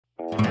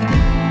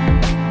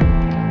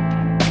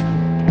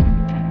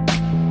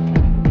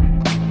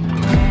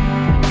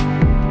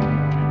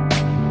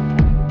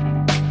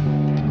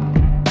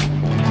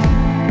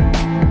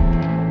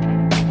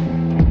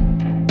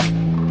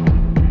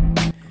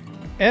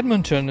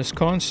Edmonton is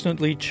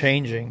constantly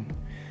changing,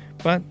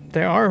 but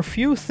there are a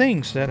few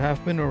things that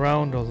have been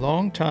around a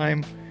long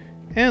time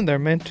and they're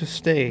meant to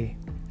stay.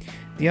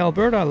 The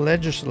Alberta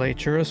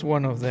Legislature is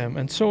one of them,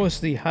 and so is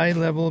the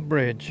Highlevel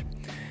Bridge.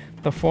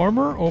 The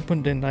former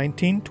opened in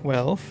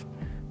 1912,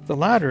 the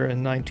latter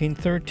in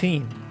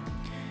 1913.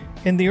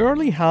 In the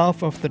early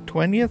half of the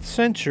 20th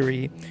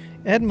century,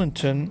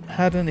 Edmonton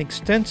had an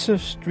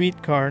extensive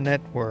streetcar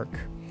network,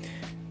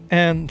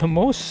 and the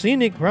most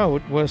scenic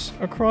route was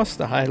across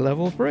the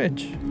Highlevel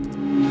Bridge.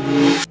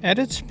 At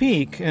its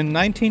peak in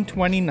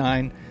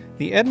 1929,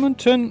 the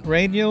Edmonton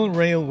Radial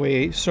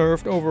Railway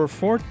served over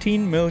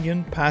 14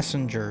 million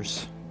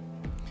passengers.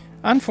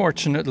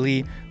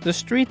 Unfortunately, the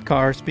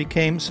streetcars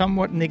became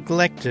somewhat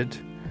neglected,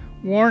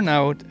 worn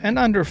out, and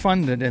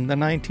underfunded in the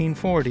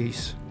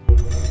 1940s.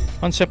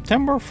 On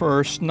September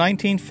 1st,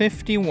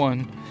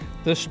 1951,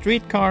 the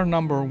streetcar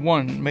number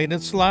 1 made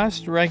its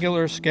last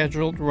regular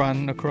scheduled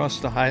run across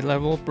the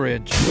Highlevel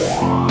Bridge.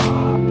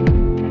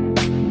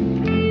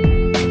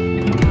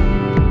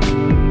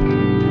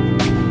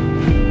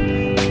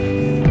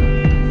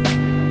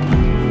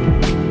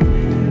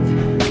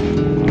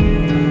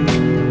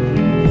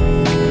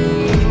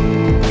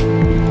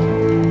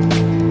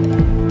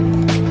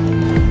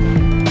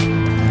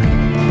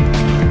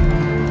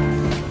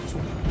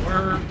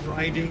 We're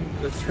riding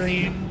the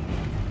train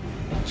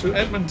to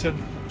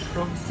Edmonton.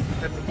 From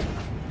Edmonton.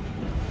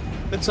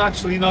 It's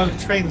actually not a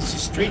train, it's a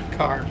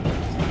streetcar,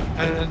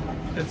 and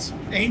it's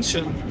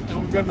ancient,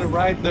 and we're going to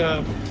ride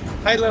the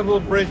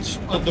Highlevel Bridge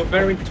on the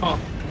very top.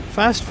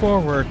 Fast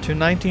forward to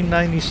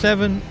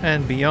 1997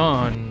 and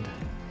beyond.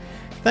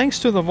 Thanks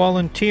to the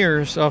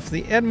volunteers of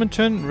the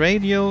Edmonton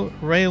Radial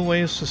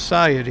Railway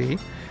Society,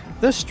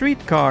 the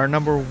streetcar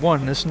number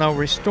 1 is now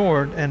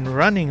restored and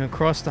running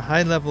across the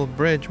Highlevel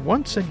Bridge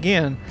once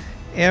again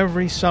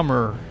every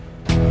summer.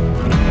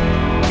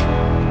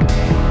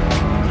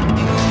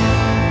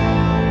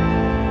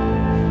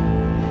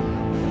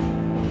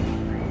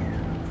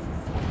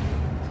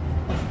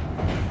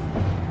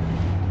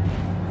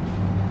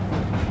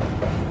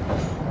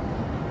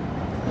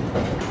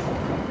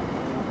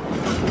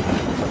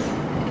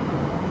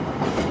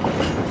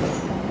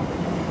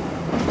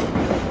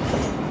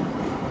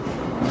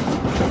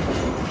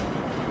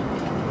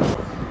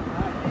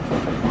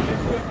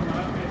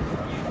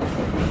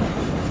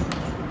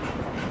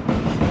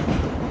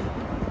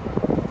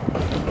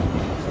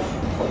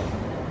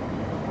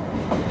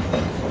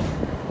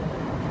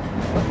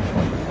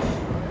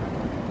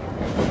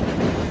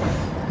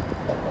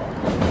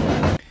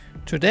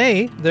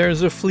 Today, there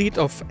is a fleet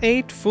of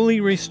 8 fully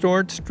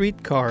restored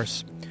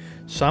streetcars,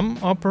 some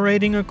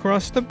operating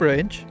across the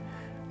bridge,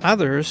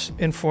 others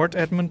in Fort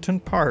Edmonton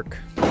Park.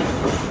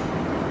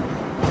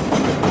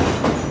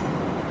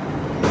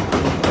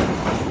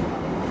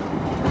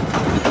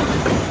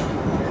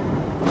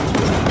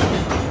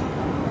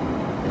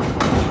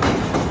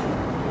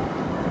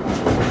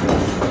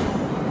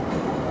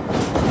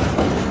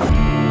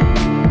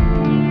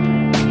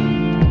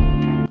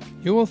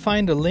 You will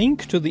find a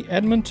link to the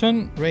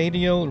Edmonton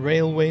Radial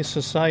Railway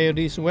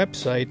Society's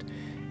website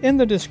in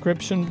the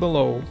description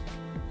below.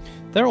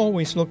 They're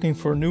always looking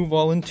for new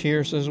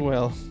volunteers as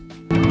well.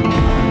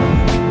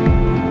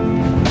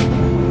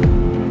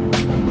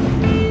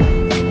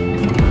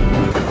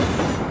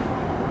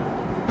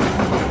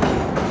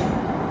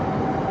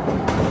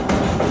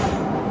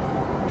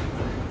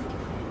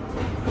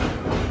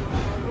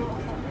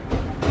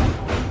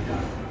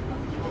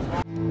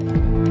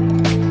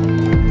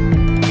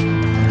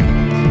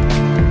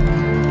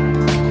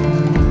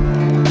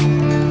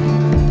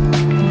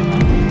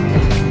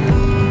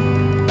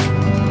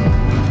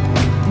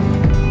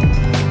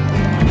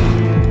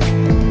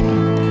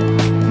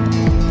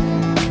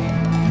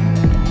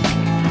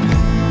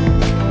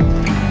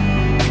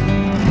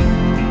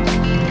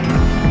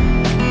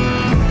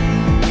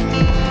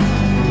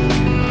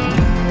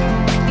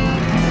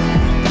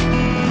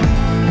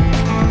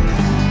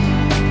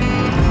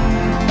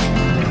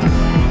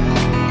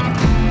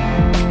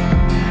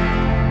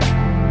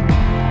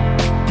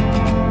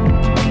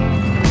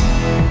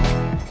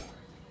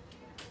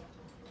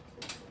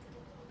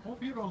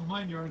 Hope you don't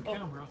mind you're on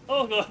camera.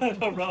 Oh, no,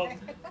 no problem.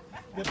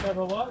 Get that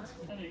a lot?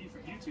 I know you for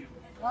YouTube.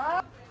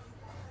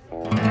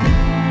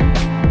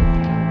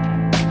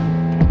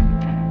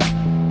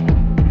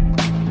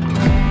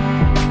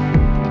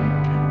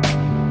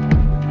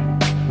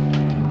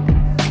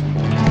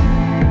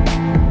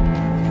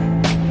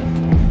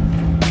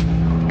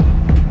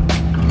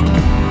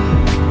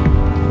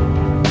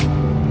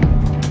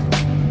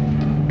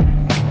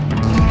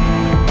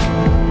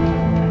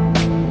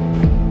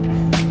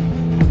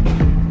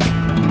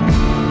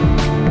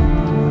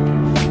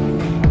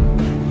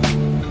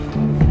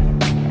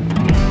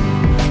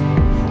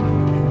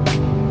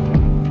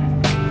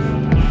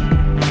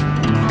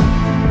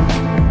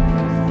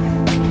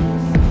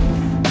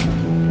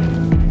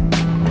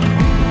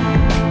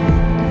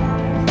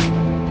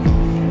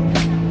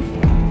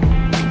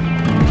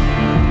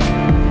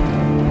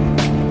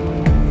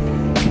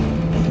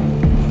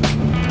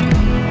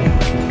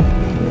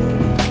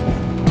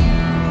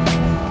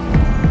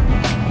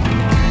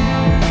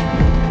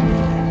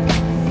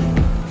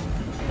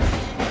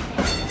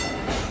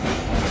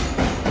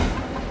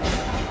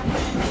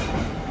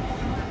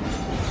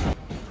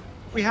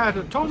 had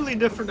a totally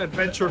different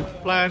adventure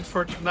planned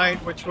for tonight,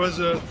 which was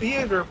a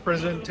theater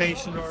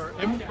presentation or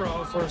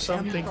improv or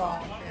something.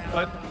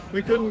 But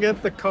we couldn't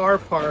get the car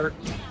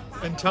parked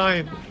in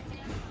time.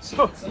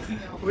 So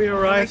we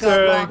arrived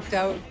there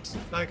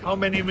like how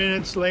many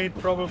minutes late?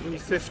 Probably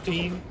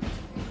 15.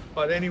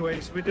 But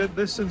anyways, we did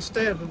this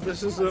instead, and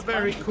this is a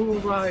very cool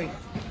ride.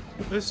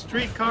 This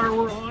streetcar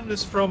we're on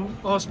is from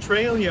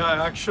Australia,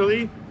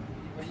 actually,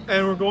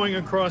 and we're going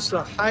across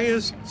the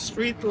highest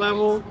street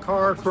level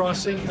car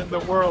crossing in the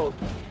world,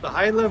 the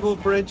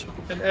Highlevel Bridge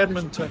in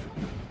Edmonton.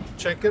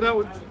 Check it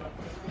out.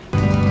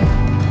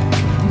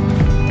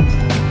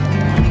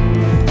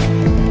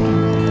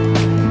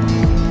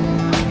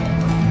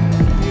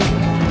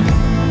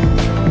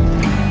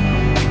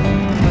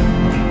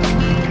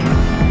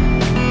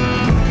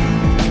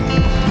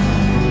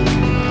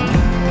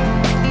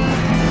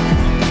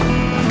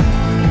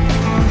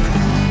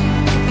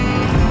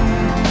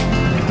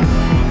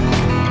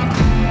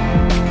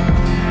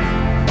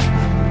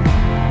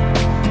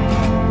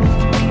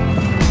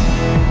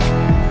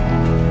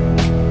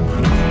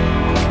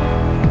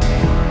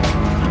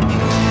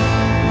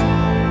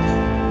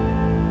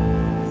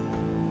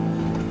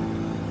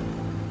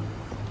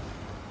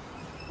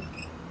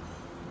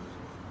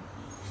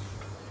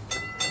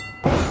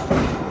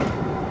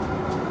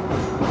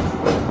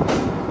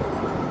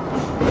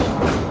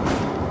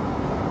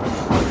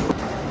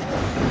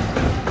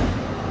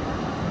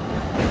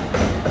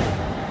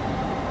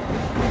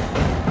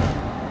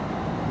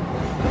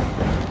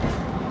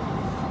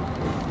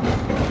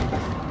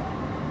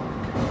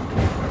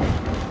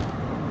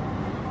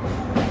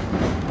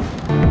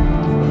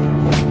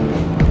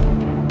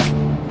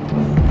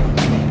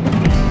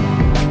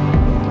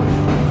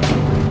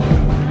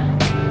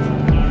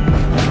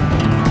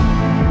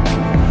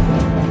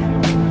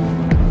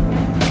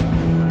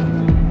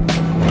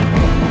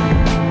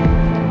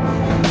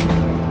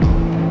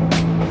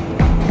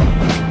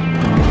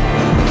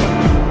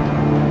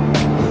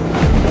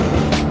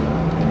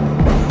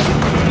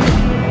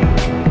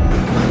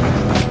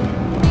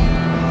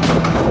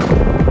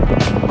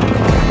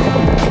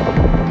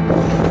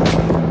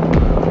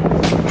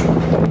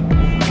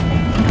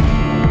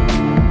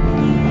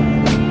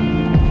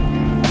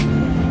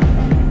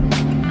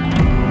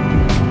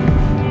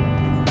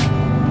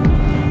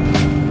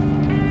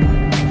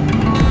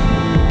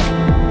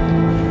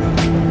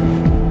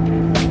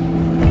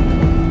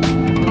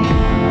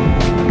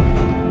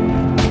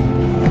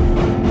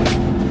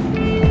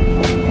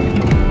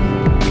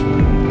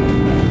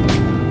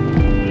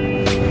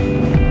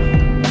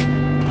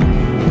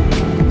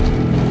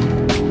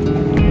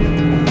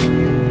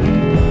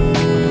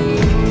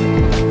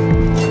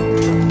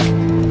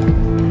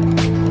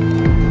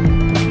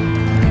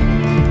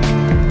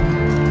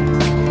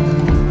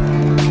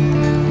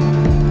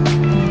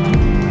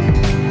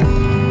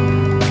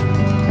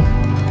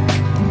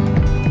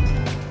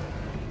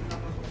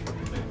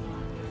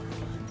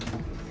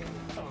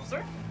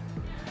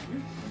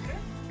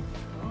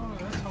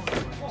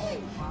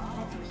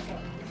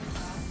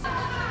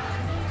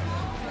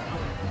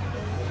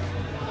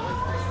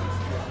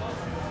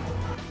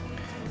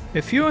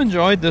 If you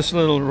enjoyed this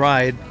little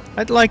ride,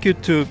 I'd like you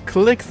to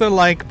click the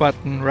like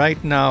button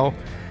right now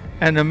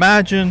and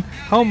imagine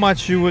how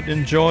much you would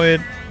enjoy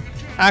it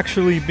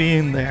actually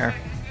being there.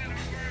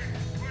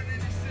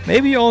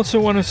 Maybe you also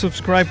want to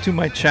subscribe to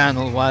my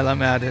channel while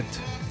I'm at it.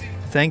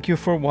 Thank you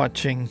for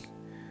watching.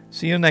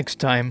 See you next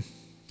time.